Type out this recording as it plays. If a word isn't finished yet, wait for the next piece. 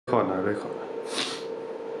record.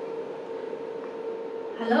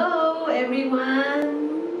 Hello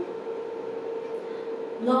everyone.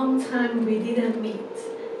 Long time we didn't meet.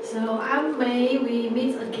 So I'm May, we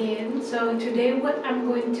meet again. So today what I'm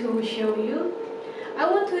going to show you, I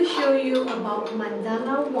want to show you about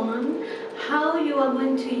Mandala 1, how you are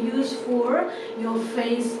going to use for your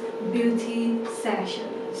face beauty session.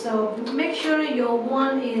 So make sure your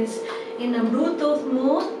one is in a Bluetooth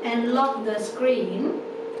mode and lock the screen.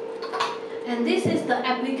 And this is the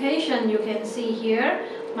application you can see here,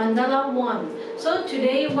 Mandala 1. So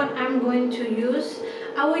today what I'm going to use,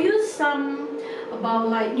 I will use some about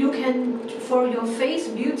like you can for your face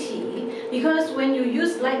beauty, because when you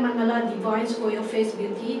use like Mandala device for your face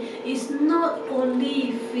beauty, it's not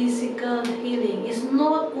only physical healing, it's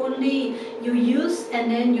not only you use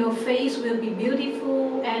and then your face will be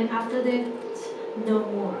beautiful and after that no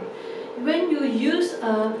more. When you use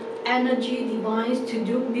a energy device to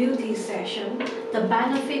do beauty session, the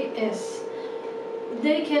benefit is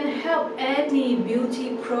they can help any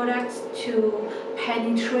beauty products to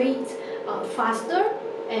penetrate faster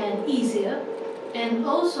and easier, and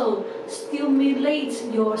also stimulates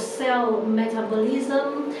your cell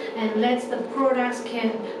metabolism and lets the products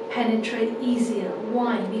can penetrate easier.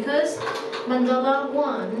 Why? Because Mandala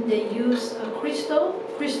 1, they use a crystal.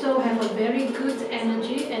 Crystal have a very good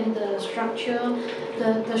energy, and the structure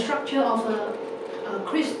of a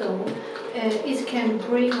crystal, it can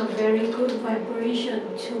bring a very good vibration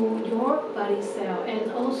to your body cell,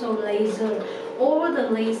 and also laser. All the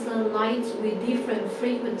laser lights with different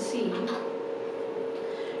frequency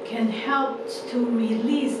can help to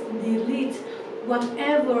release, delete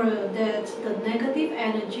whatever that the negative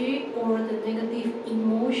energy or the negative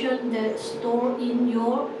emotion that's stored in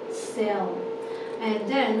your cell. And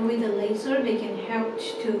then with the laser, they can help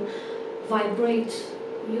to vibrate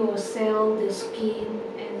your cell, the skin,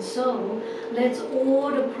 and so let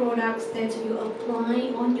all the products that you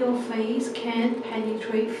apply on your face can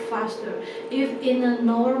penetrate faster. If in a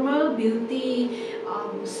normal beauty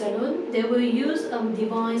salon, they will use a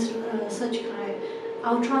device such kind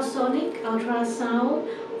ultrasonic, ultrasound,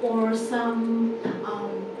 or some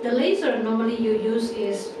the laser normally you use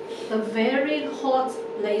is a very hot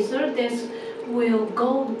laser that will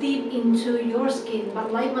go deep into your skin,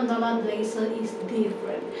 but light mandala laser is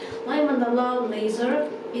different. Light mandala laser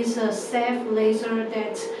is a safe laser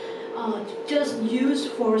that just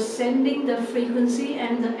used for sending the frequency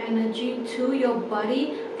and the energy to your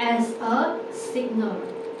body as a signal.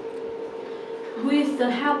 With the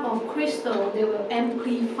help of crystal, they will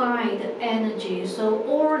amplify the energy. So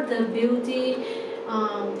all the beauty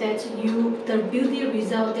the beauty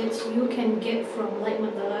result that you can get from light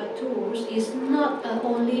mandala tools is not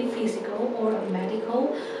only physical or a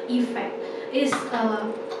medical effect. It's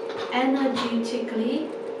energetically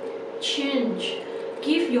change,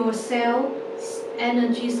 give your cell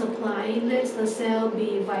energy supply, let the cell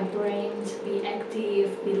be vibrant, be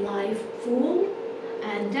active, be lifeful,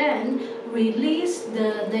 and then release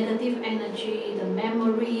the negative energy, the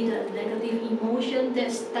memory, the negative emotion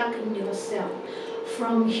that's stuck in your cell.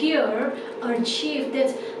 From here, achieve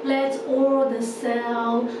that, let all the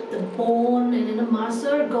cell, the bone, and then the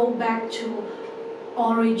muscle go back to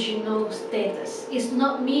original status. It's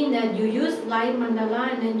not mean that you use light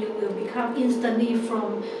mandala and then you will become instantly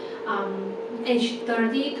from age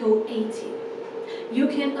 30 to 80. You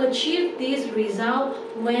can achieve this result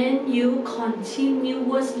when you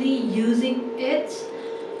continuously using it.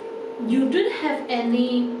 You don't have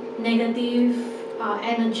any negative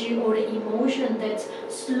energy or the emotion that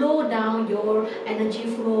slow down your energy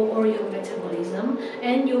flow or your metabolism,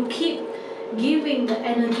 and you keep giving the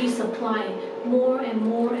energy supply more and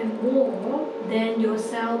more and more, then your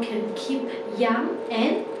cell can keep young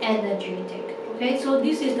and energetic. Okay, so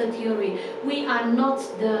this is the theory. We are not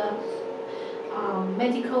the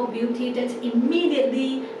medical beauty that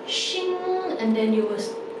immediately shing and then you will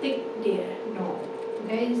stick there. No.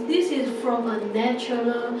 Okay, this is from a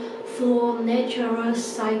natural flow, natural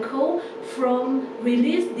cycle, from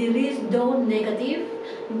release, those negative,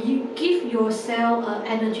 you give your cell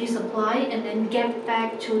energy supply and then get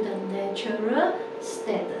back to the natural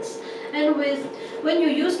status. And when you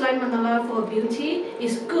use light mandala for beauty,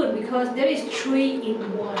 it's good because there is 3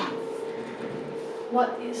 in 1.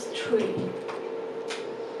 What is 3?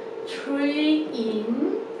 3 in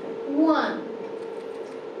 1.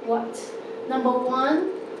 What? Number 1,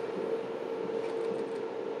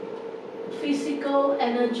 physical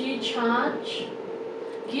energy charge.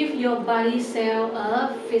 Give your body cell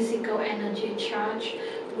a physical energy charge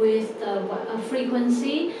with a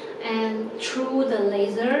frequency and through the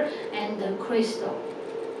laser and the crystal.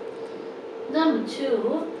 Number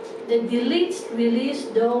 2, that deletes, release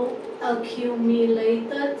those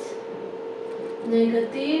accumulated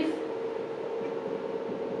negative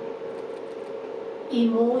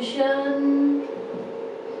emotion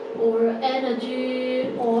or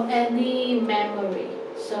energy or any memory.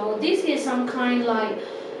 So this is some kind like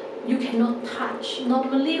you cannot touch.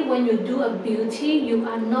 Normally when you do a beauty, you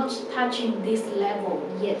are not touching this level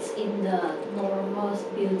yet in the normal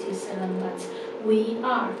beauty salon, but we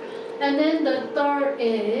are. And then the third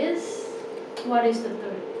is, what is the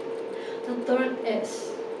third? The third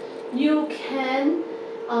is you can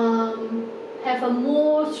have a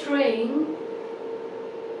more strength.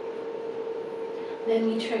 Let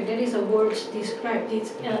me check. That is a word to describe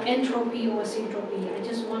this entropy or syntropy. I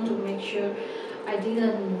just want to make sure I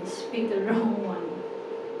didn't speak the wrong one.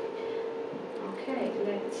 Okay,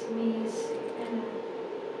 let me see.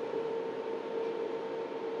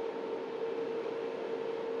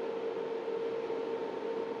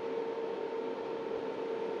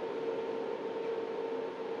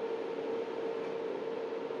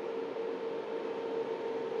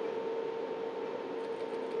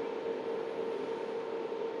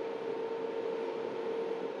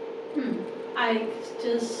 I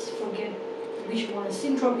just forget which one,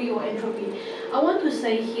 syntropy or entropy. I want to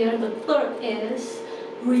say here the third is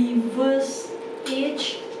reverse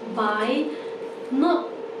age by not,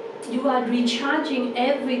 you are recharging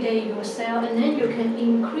every day yourself, and then you can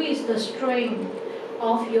increase the strength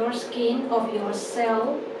of your skin, of your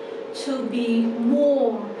cell, to be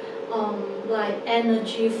more like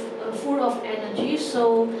energy, full of energy,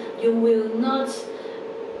 so you will not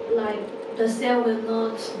like the cell will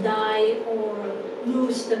not die or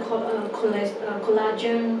lose the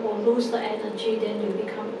collagen or lose the energy, then you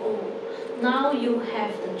become old. Now you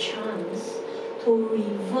have the chance to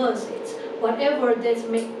reverse it. Whatever that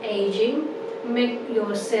make aging, make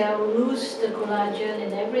your cell lose the collagen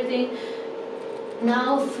and everything,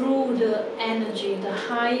 now through the energy, the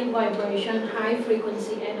high vibration, high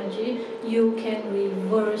frequency energy, you can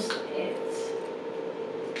reverse it.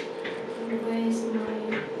 Where's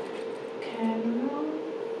my camera?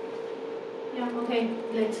 Yeah, okay,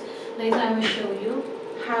 later I will show you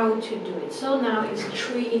how to do it. So now it's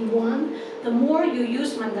 3-in-1. The more you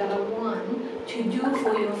use Mandala 1 to do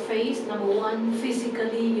for your face, number one,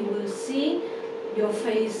 physically you will see your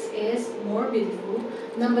face is more beautiful.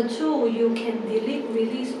 Number two, you can delete,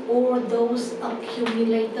 release all those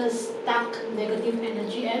accumulated stuck negative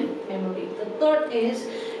energy and memory. The third is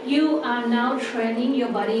you are now training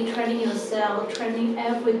your body, training yourself, training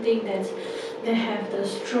everything that they have the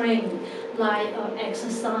strength, like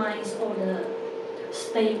exercise or the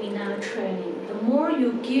stamina training. The more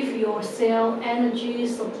you give yourself energy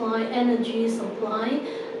supply,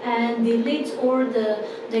 and delete all the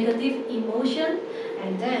negative emotion,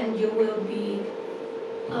 and then you will be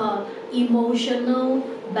emotional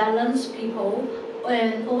balanced people,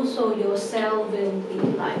 and also your cell will be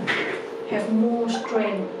like have more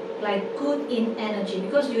strength, like good in energy,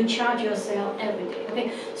 because you charge yourself every day.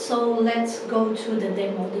 Okay, so let's go to the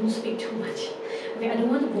demo. Don't speak too much. Okay, I don't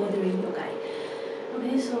want to bother you guys.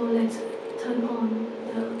 Okay, so let's turn on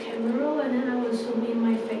the camera and then I will zoom in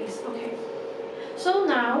my face. Okay. So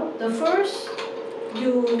now the first,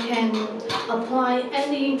 you can apply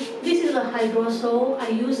any, this is a hydrosol. I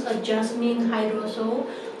use a jasmine hydrosol.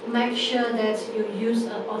 Make sure that you use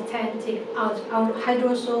an authentic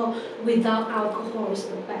hydrosol without alcohol is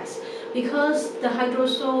the best, because the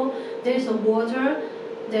hydrosol, there's a water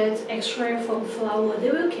that's extract from flower. They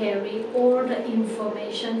will carry all the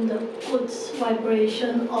information, the good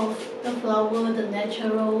vibration of the flower, the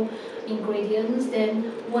natural ingredients.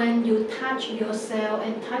 Then when you touch yourself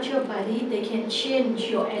and touch your body, they can change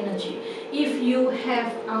your energy. If you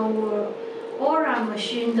have our aura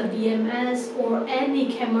machine, the BMS, or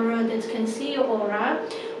any camera that can see your aura,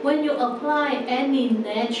 when you apply any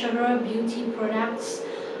natural beauty products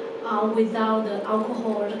without the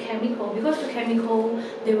alcohol or the chemical, because the chemical,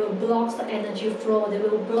 they will block the energy flow, they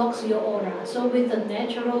will block your aura. So with the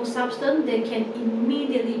natural substance, they can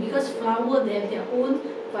immediately, because flower, they have their own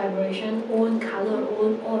vibration, own color,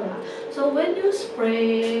 own aura. So when you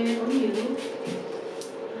spray on you,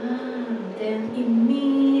 then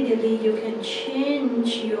immediately you can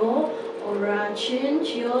change your aura,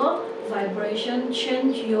 change your vibration,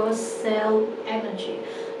 change your cell energy.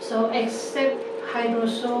 So except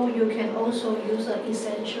hydrosol, you can also use an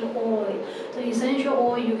essential oil. The essential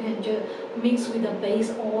oil you can just mix with the base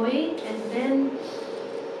oil and then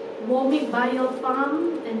warm it by your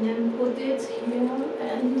palm and then put it here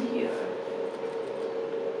and here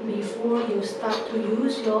before you start to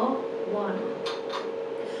use your wand.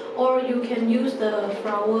 or you can use the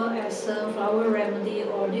flower as a flower remedy,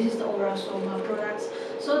 or this is the Aura Soma products.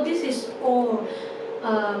 So this is all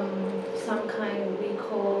some kind we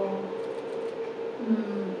call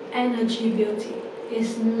energy beauty.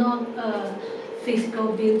 It's not a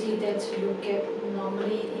physical beauty that you get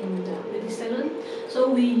normally in the beauty salon.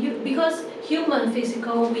 So because human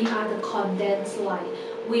physical, we are the condensed light.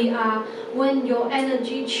 We are, when your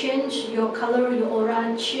energy change, your color, your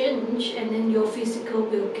aura change, and then your physical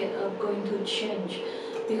will going to change.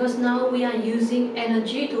 Because now we are using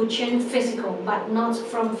energy to change physical, but not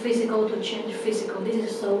from physical to change physical. This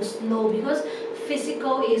is so slow because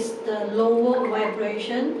physical is the lower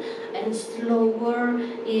vibration and slower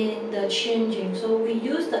in the changing. So we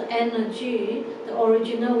use the energy, the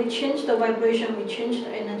original, we change the vibration, we change the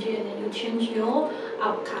energy, and then you change your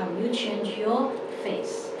outcome, you change your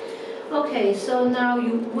face. Okay, so now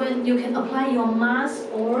when you can apply your mask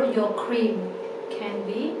or your cream, can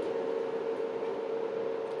be.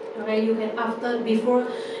 Okay, you can before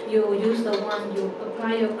you use the one, you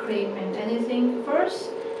apply your cream and anything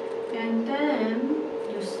first, and then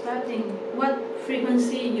you starting what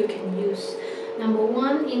frequency you can use. Number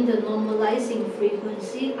one, in the normalizing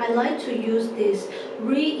frequency, I like to use this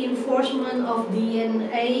reinforcement of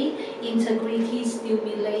DNA integrity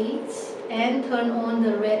stimulates and turn on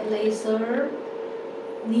the red laser,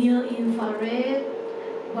 near infrared,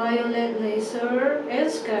 violet laser, and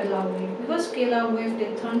scalar wave. Because scalar wave,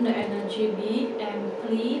 they turn the energy be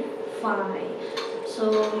amplified.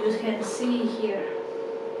 So you can see here,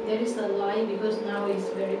 there is the light because now it's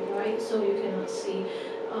very bright, so you cannot see.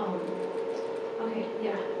 Okay,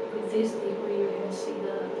 yeah, with this degree you can see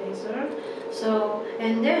the laser. So,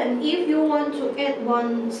 and then if you want to add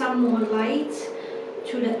some more light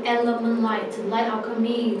to the element light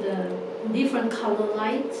alchemy, the different color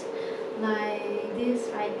light, like this,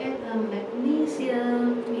 I add a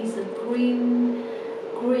magnesium with a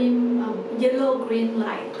yellow-green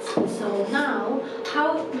light. So now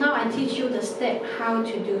I teach you the step how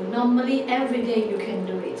to do. Normally every day you can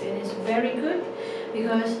do it, and it's very good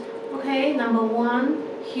because, okay, number one,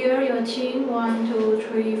 here your chin, 1, 2,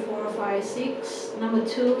 3, 4, 5, 6. Number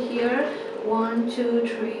two, here 1, 2,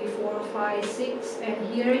 3, 4, 5, 6,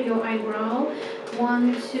 and here your eyebrow,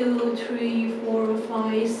 1, 2, 3, 4,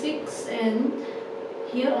 5, 6, and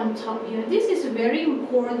here on top here. This is very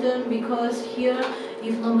important because here,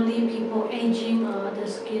 if normally people aging the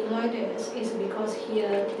skin like this, it's because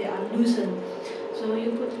here they are loosened. So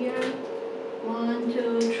you put here 1,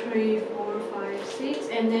 2, 3, 4, 5, 6,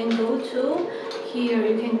 and then go to here.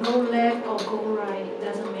 You can go left or go right,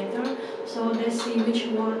 doesn't matter. So let's see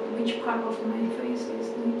which part of my face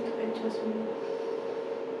is need to adjustment.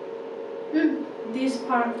 This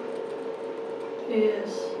part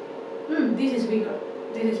is this is bigger.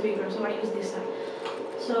 This is bigger, so I use this side.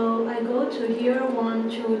 So I go to here, 1,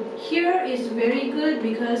 2. Here is very good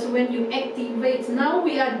because when you activate, now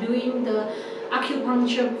we are doing the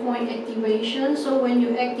acupuncture point activation. So when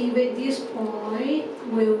you activate this point,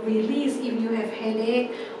 will release if you have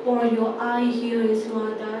headache or your eye here is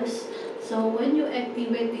lotus. So when you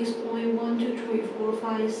activate this point, 1, 2, 3, 4,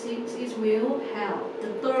 5, 6, it will help.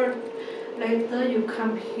 The third, later you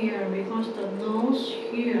come here because the nose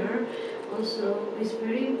here also is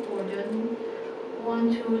very important.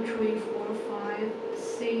 1, 2, 3, 4, 5,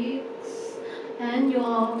 6, and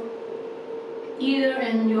your ear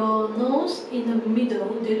and your nose in the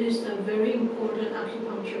middle. That is a very important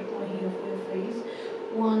acupuncture point here for your face.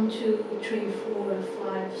 1, 2, 3, 4,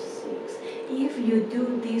 5, 6. If you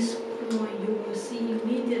do this point, you will see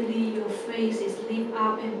immediately your face is lit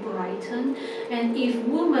up and brightened. And if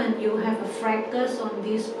woman, you have a freckles on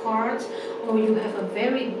this part, or you have a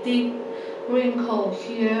very deep wrinkle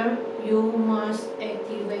here, you must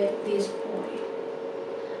activate this point.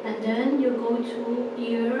 And then you go to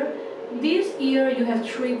ear. This ear you have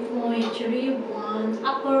 3 points, actually, 1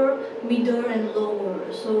 upper, middle, and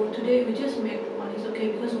lower. So today we just make 1 is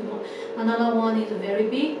okay because another 1 is very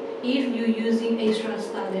big. If you're using extra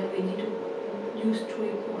star, then we need to use 3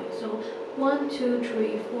 points. So 1, 2,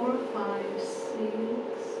 3, 4, 5, 6.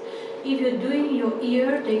 If you're doing your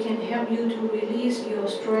ear, they can help you to release your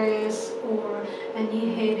stress or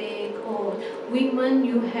any headache, or women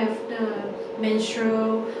you have the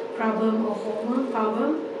menstrual problem or hormone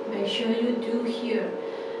problem, make sure you do here.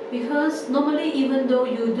 Because normally even though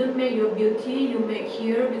you don't make your beauty, you make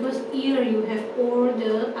here, because ear you have all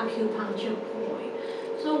the acupuncture point.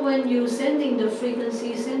 So when you sending the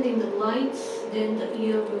frequency, sending the lights, then the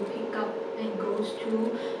ear will pick up and goes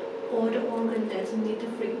to all the organ that need the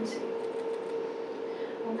frequency.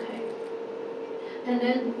 Okay. And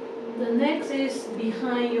then the next is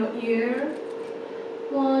behind your ear.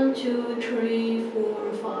 1, 2, 3,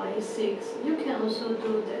 4, 5, 6. You can also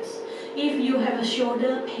do this. If you have a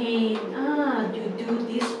shoulder pain, you do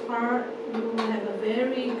this part, you will have a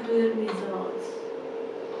very good result.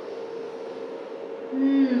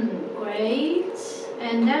 Great.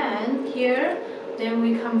 And then here, then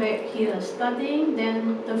we come back here, starting.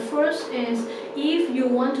 Then the first is, if you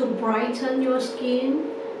want to brighten your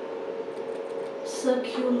skin,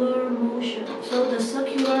 circular motion. So the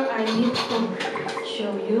circular I need to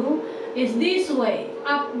show you is this way,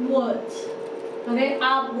 upwards. Okay,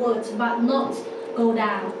 upwards, but not go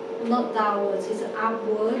down, not downwards. It's an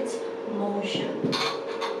upwards motion.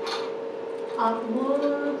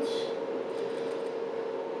 Upwards.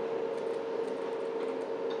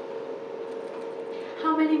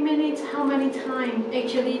 How many minutes, how many times?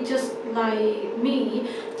 Actually, just like me,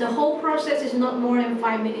 the whole process is not more than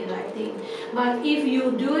 5 minutes, I think. But if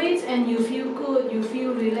you do it and you feel good, you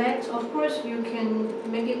feel relaxed, of course you can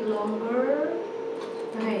make it longer.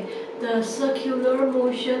 Okay, the circular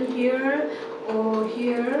motion here or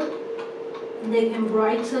here, they can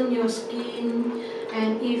brighten your skin.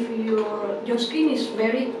 And if your skin is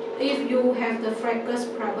very, if you have the freckles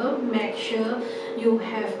problem, make sure you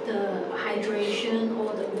have the hydration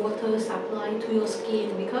or the water supply to your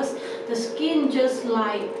skin, because the skin just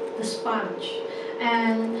like the sponge.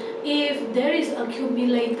 And if there is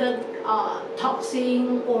accumulated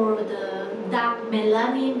toxin or the dark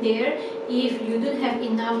melanin there, if you don't have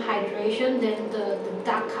enough hydration, then the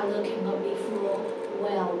dark color cannot be flow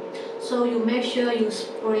well. So you make sure you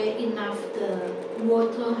spray enough the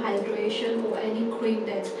water hydration or any cream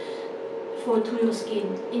that's to your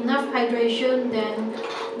skin. Enough hydration, then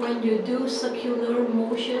when you do circular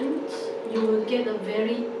motions, you will get a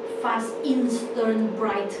very fast, instant,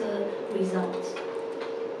 brighter result.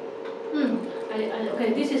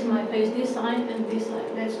 Okay, this is my face, this side and this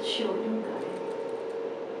side. Let's show you guys.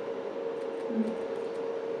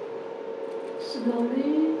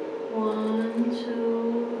 Slowly. 1,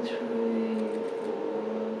 2, 3, 4,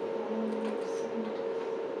 5, 6.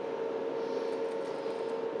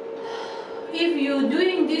 If you're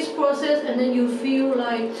doing this process and then you feel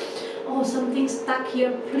like, oh, something stuck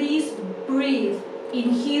here, please breathe.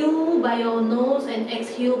 Inhale by your nose and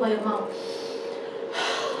exhale by your mouth.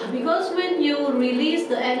 Because when you release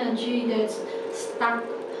the energy that's stuck,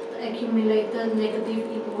 the accumulated negative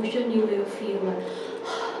emotion, you will feel like,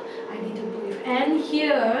 I need to breathe. And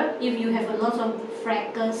here, if you have a lot of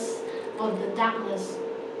freckles or the darkness,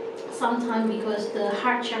 sometimes because the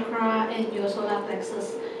heart chakra and your solar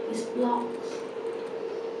plexus is blocked.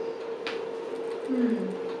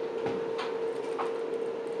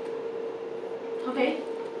 Okay.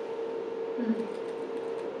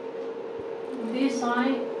 This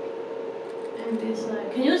side and this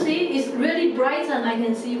side. Can you see? It's really bright and I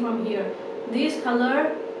can see from here. This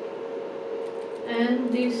color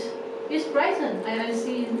and this is brightened. I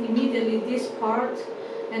see immediately this part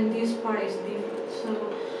and this part is different.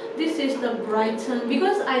 So this is the brighten,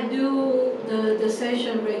 because I do the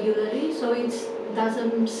session regularly, so it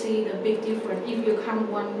doesn't see the big difference. If you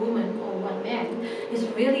come one woman or one man, it's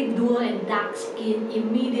really dual and dark skin,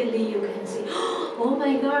 immediately you can see, oh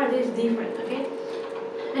my god, it's different, okay?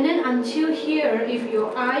 And then until here, if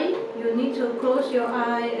your eye, you need to close your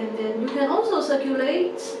eye, and then you can also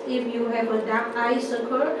circulate if you have a dark eye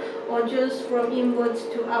circle, or just from inwards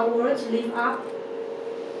to outwards, lift up.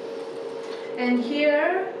 And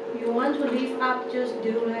here, you want to lift up, just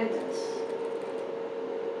do like this.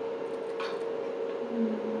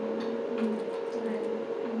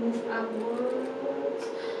 Move upwards,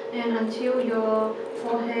 and until your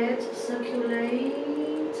forehead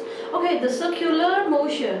circulates. Okay, the circular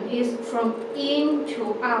motion is from in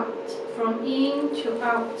to out, from in to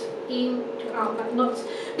out, in to out, but not,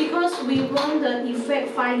 because we want the effect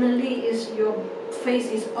finally is your face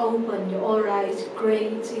is open, your aura is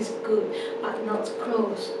great, is good, but not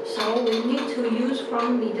closed. So we need to use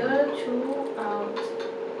from middle to out.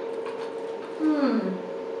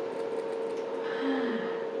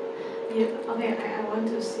 Yeah, okay, I want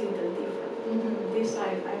to see the difference. This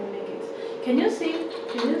side, I make it. Can you see?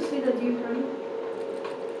 Can you see the difference?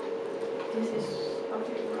 This is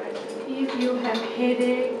okay, right. If you have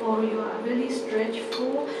headache or you are really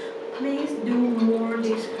stretchful, please do more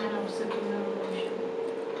this kind of circular motion.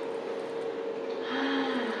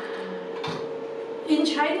 In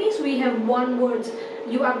Chinese, we have one word.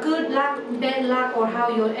 You are good luck, bad luck, or how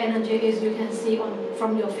your energy is, you can see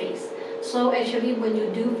from your face. So actually, when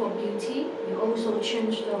you do for beauty, you also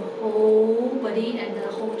change the whole body and the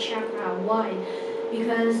whole chakra. Why?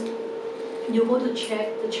 Because you go to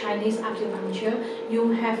check the Chinese acupuncture,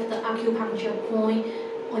 you have the acupuncture point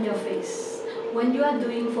on your face, when you are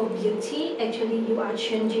doing for beauty, actually you are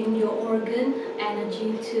changing your organ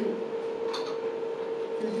energy too.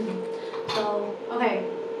 So, okay,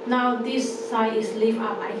 now this side is lift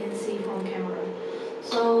up, I can see from camera.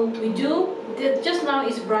 So we do, just now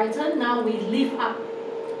it's brightened, now we lift up.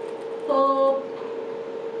 Up,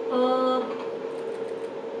 up,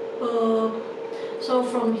 up. So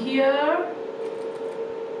from here,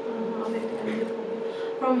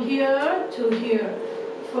 from here to here,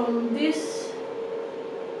 from this,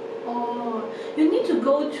 you need to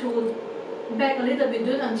go to back a little bit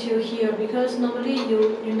until here, because normally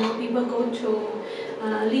you know people go to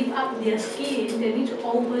lift up their skin, they need to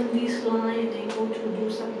open this line and they go to do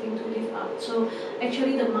something to lift up. So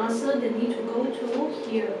actually the muscle they need to go to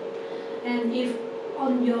here, and if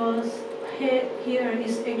on your head here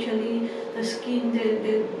is actually the skin,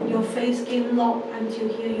 your face skin lock until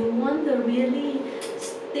here, you want the really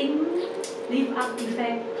sting lift up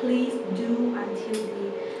effect, please do until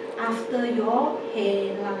the after your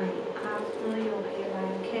hairline. After your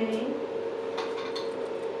hairline, okay?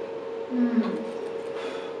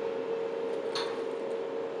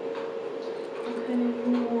 Okay,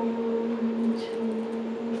 1, 2,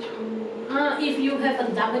 3. If you have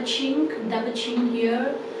a double chin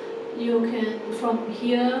here, you can from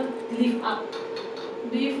here lift up.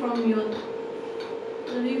 Lift from your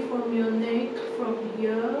neck from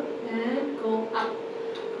here and go up.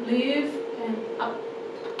 Lift and up.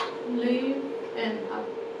 Lift and up.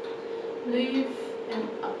 Lift and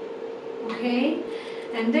up. Okay?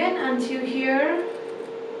 And then until here,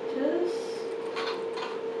 just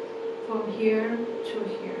from here to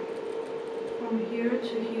here. From here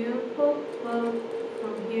to here, up, up,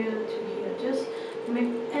 from here to here. Just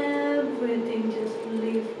make everything just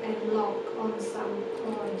lift and lock on some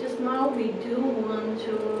point. Just now we do 1,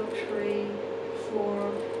 2, 3,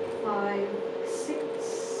 4, 5, 6,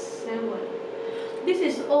 7. This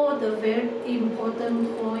is all the very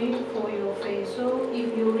important point for your face. So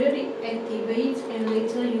if you really activate and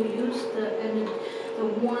later you use the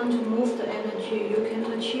one to move the energy, you can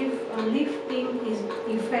achieve a lifting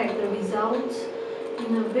effect, the results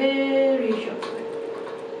in a very short time.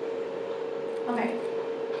 Okay,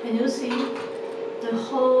 can you see the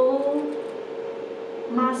whole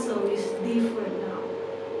muscle is different now?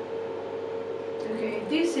 Okay,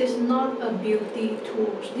 this is not a beauty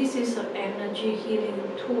tool, this is an energy healing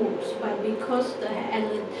tool, but because the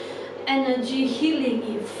energy healing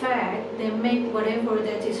effect, they make whatever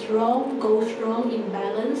that is wrong, goes wrong,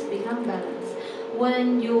 imbalance, become balanced.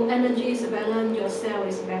 When your energy is balanced, your cell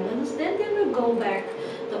is balanced, then they will go back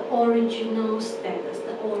the original status,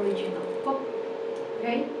 the original.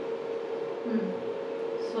 Okay?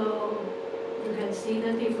 So you can see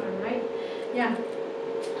the difference, right? Yeah.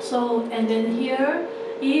 So, and then here,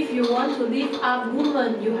 if you want to lift up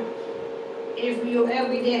woman, if you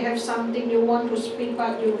every day have something you want to speak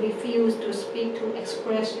but you refuse to speak, to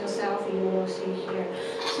express yourself, you will see here.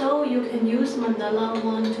 So you can use Mandala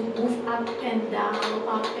 1 to move up and down,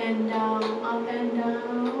 up and down, up and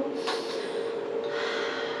down.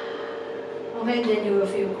 Okay, then you will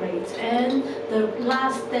feel great. And the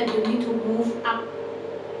last step, you need to move up,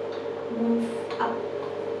 move up,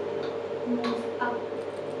 move up.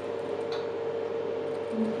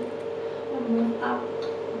 Move up,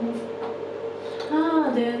 move up.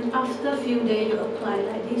 Then after few days you apply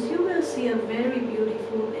like this, you will see a very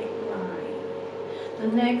beautiful neckline. The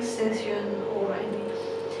next session or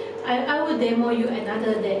I will demo you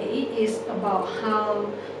another day is about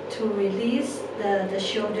how to release the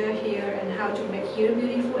shoulder here and how to make here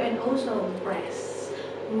beautiful, and also breast,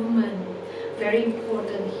 woman, very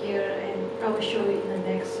important here, and I will show you in the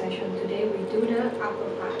next session. Today we do the upper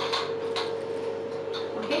part.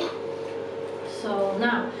 Okay, so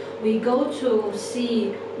now we go to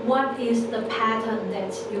see what is the pattern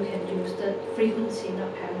that you can use, the frequency, the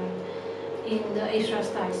pattern in the extra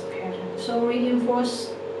styles pattern. So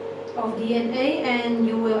reinforce of DNA, and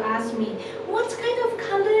you will ask me what kind of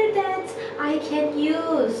color that I can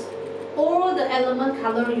use. All the element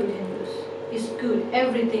color you can use. It's good,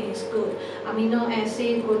 everything is good. Amino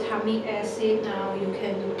acid, glutamic acid, now you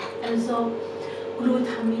can do. And so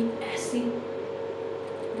glutamic acid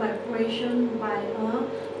vibration by a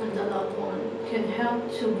Mandala 1 can help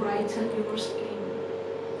to brighten your skin.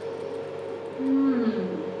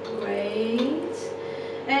 Great.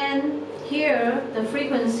 And here the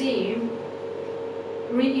frequency,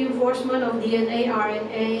 reinforcement of DNA,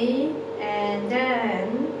 RNA, and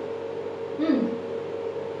then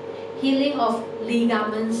healing of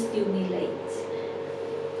ligament stimulates.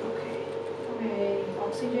 Okay,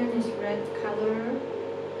 oxygen is red color.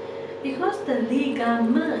 Because the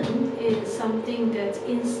ligament is something that's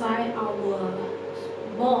inside our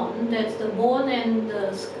bone, that's the bone and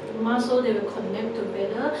the muscle, they will connect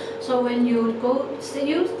together. So when you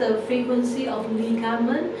use the frequency of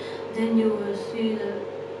ligament, then you will see the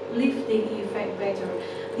lifting effect better.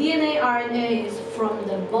 DNA RNA is from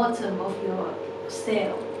the bottom of your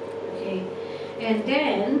cell, okay, and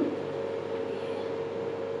then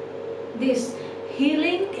this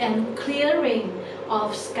healing and clearing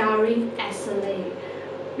of scarring accelerate.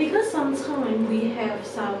 Because sometimes we have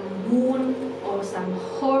some wound or some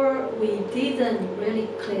hurt, we didn't really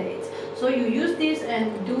clear it. So you use this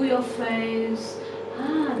and do your face,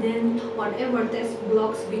 then whatever that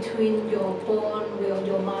blocks between your bone with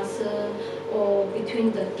your muscle or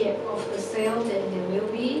between the gap of the cell, then they will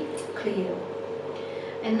be clear.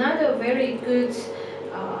 Another very good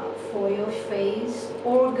for your face,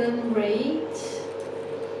 organ rate.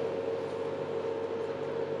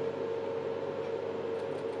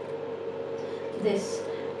 This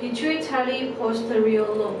pituitary posterior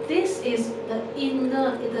lobe. This is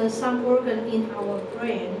the some organ in our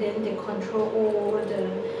brain. Then they control all the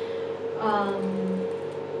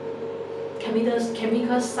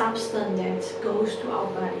chemical substance that goes to our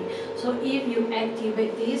body. So if you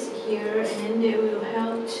activate this here, and then they will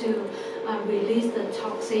help to release the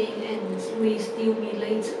toxin and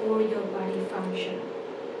re-stimulate all your body function.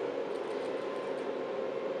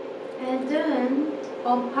 And then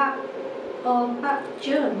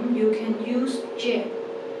germ, you can use jet.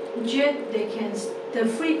 Jet, the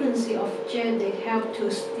frequency of jet, they help to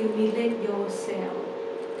stimulate your cell.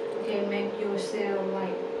 Okay, make your cell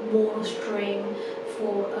like more strength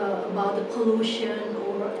for about the pollution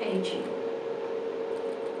or aging.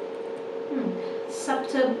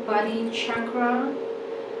 Subtle body chakra,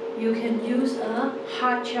 you can use a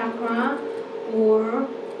heart chakra or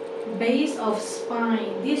base of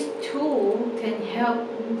spine. These two can help.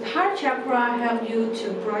 Heart chakra help you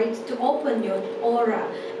to open your aura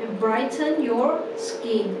and brighten your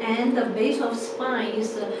skin, and the base of spine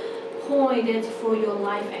is the point that's for your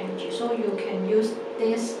life energy. So you can use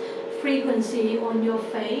this frequency on your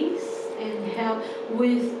face and help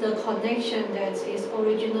with the connection that is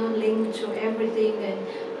original linked to everything,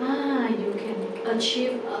 and you can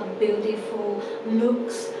achieve a beautiful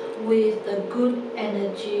looks with the good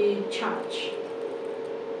energy charge.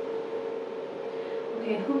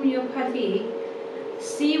 Okay, homeopathy,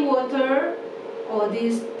 seawater or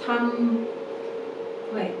this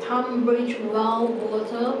Tunbridge well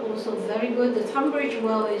water, also very good. The Tunbridge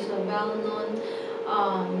well is a well-known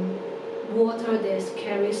water that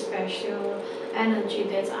carries special energy,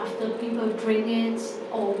 that after people drink it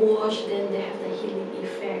or wash, then they have the healing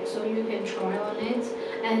effect. So you can try on it.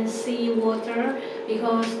 And seawater,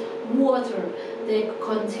 because water, they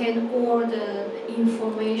contain all the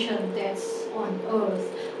information that's on earth.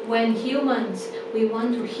 When humans, we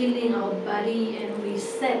want to healing our body and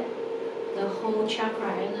reset the whole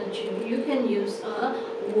chakra energy, you can use a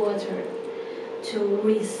water to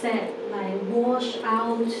reset, like wash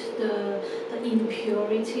out the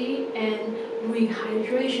impurity, and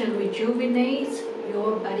rehydration rejuvenates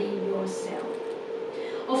your body, your cell.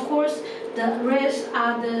 Of course, the rest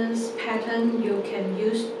others pattern you can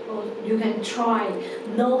use, or you can try.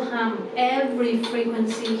 No harm. Every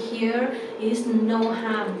frequency here is no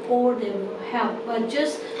harm, or they will help. But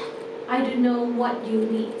just I don't know what you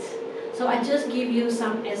need. So I just give you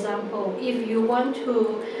some example. If you want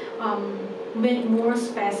to make more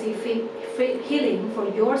specific healing for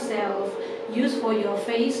yourself, use for your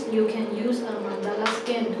face, you can use a mandala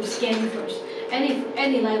scan to scan first. And if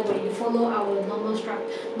any library, you follow our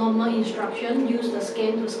normal instruction, use the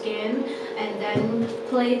scan to scan, and then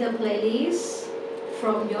play the playlist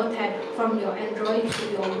from your Android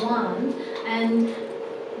to your wand, and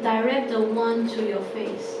direct the wand to your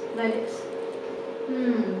face like this.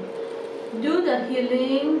 Do the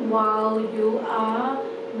healing while you are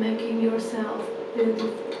making yourself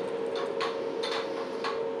beautiful.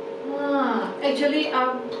 Actually,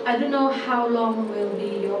 I don't know how long will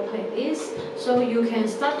be your playlist, so you can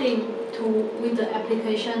starting with the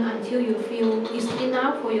application until you feel it's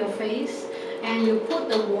enough for your face, and you put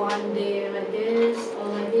the wand there like this or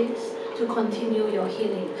like this to continue your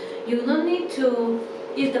healing. You don't need to,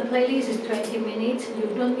 if the playlist is 20 minutes, you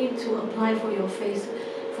don't need to apply for your face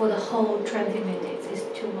for the whole 20 minutes. It's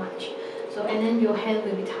too much. So, and then your hand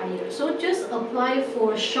will be tired. So just apply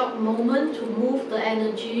for a short moment to move the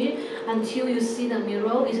energy until you see the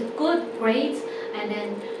mirror. It's good, great, and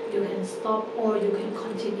then you can stop, or you can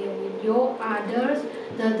continue with your others,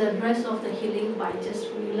 the rest of the healing by just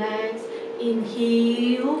relax,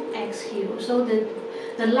 inhale, exhale. So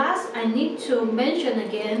The last, I need to mention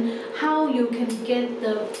again how you can get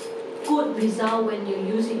the good result when you're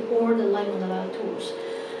using all the Light Mandala tools.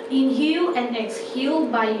 Inhale and exhale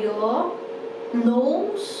by your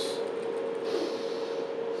nose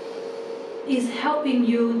is helping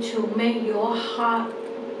you to make your heart,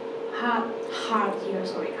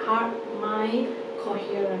 mind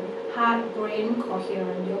coherent, heart, brain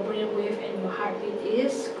coherent. Your brain wave and your heartbeat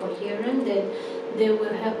is coherent. Then they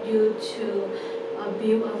will help you to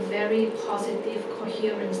build a very positive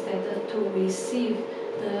coherent state to receive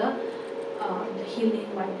the healing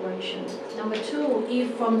vibration. Number two,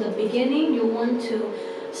 if from the beginning you want to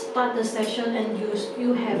start the session and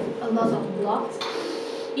you have a lot of blocks,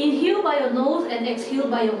 inhale by your nose and exhale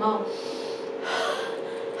by your mouth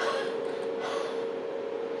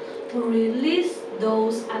to release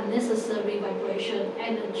those unnecessary vibration,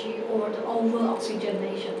 energy, or the over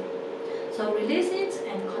oxygenation. So release it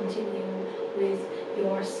and continue with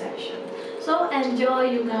your session. So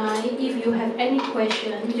enjoy, you guys. If you have any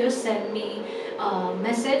question, just send me a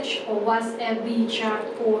message or WhatsApp,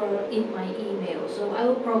 Wechat, or in my email. So I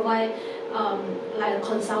will provide like a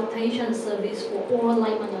consultation service for all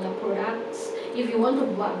Light Mandala products. If you want to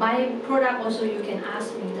buy product, also you can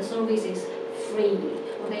ask me. The service is free.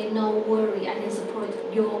 Okay, no worry. I can support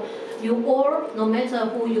you all, no matter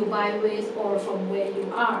who you buy with or from where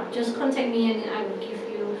you are. Just contact me and I will give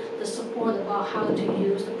you the support about how to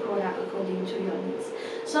use the product according to your needs.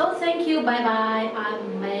 So thank you. Bye bye. I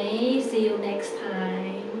may see you next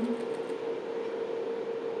time.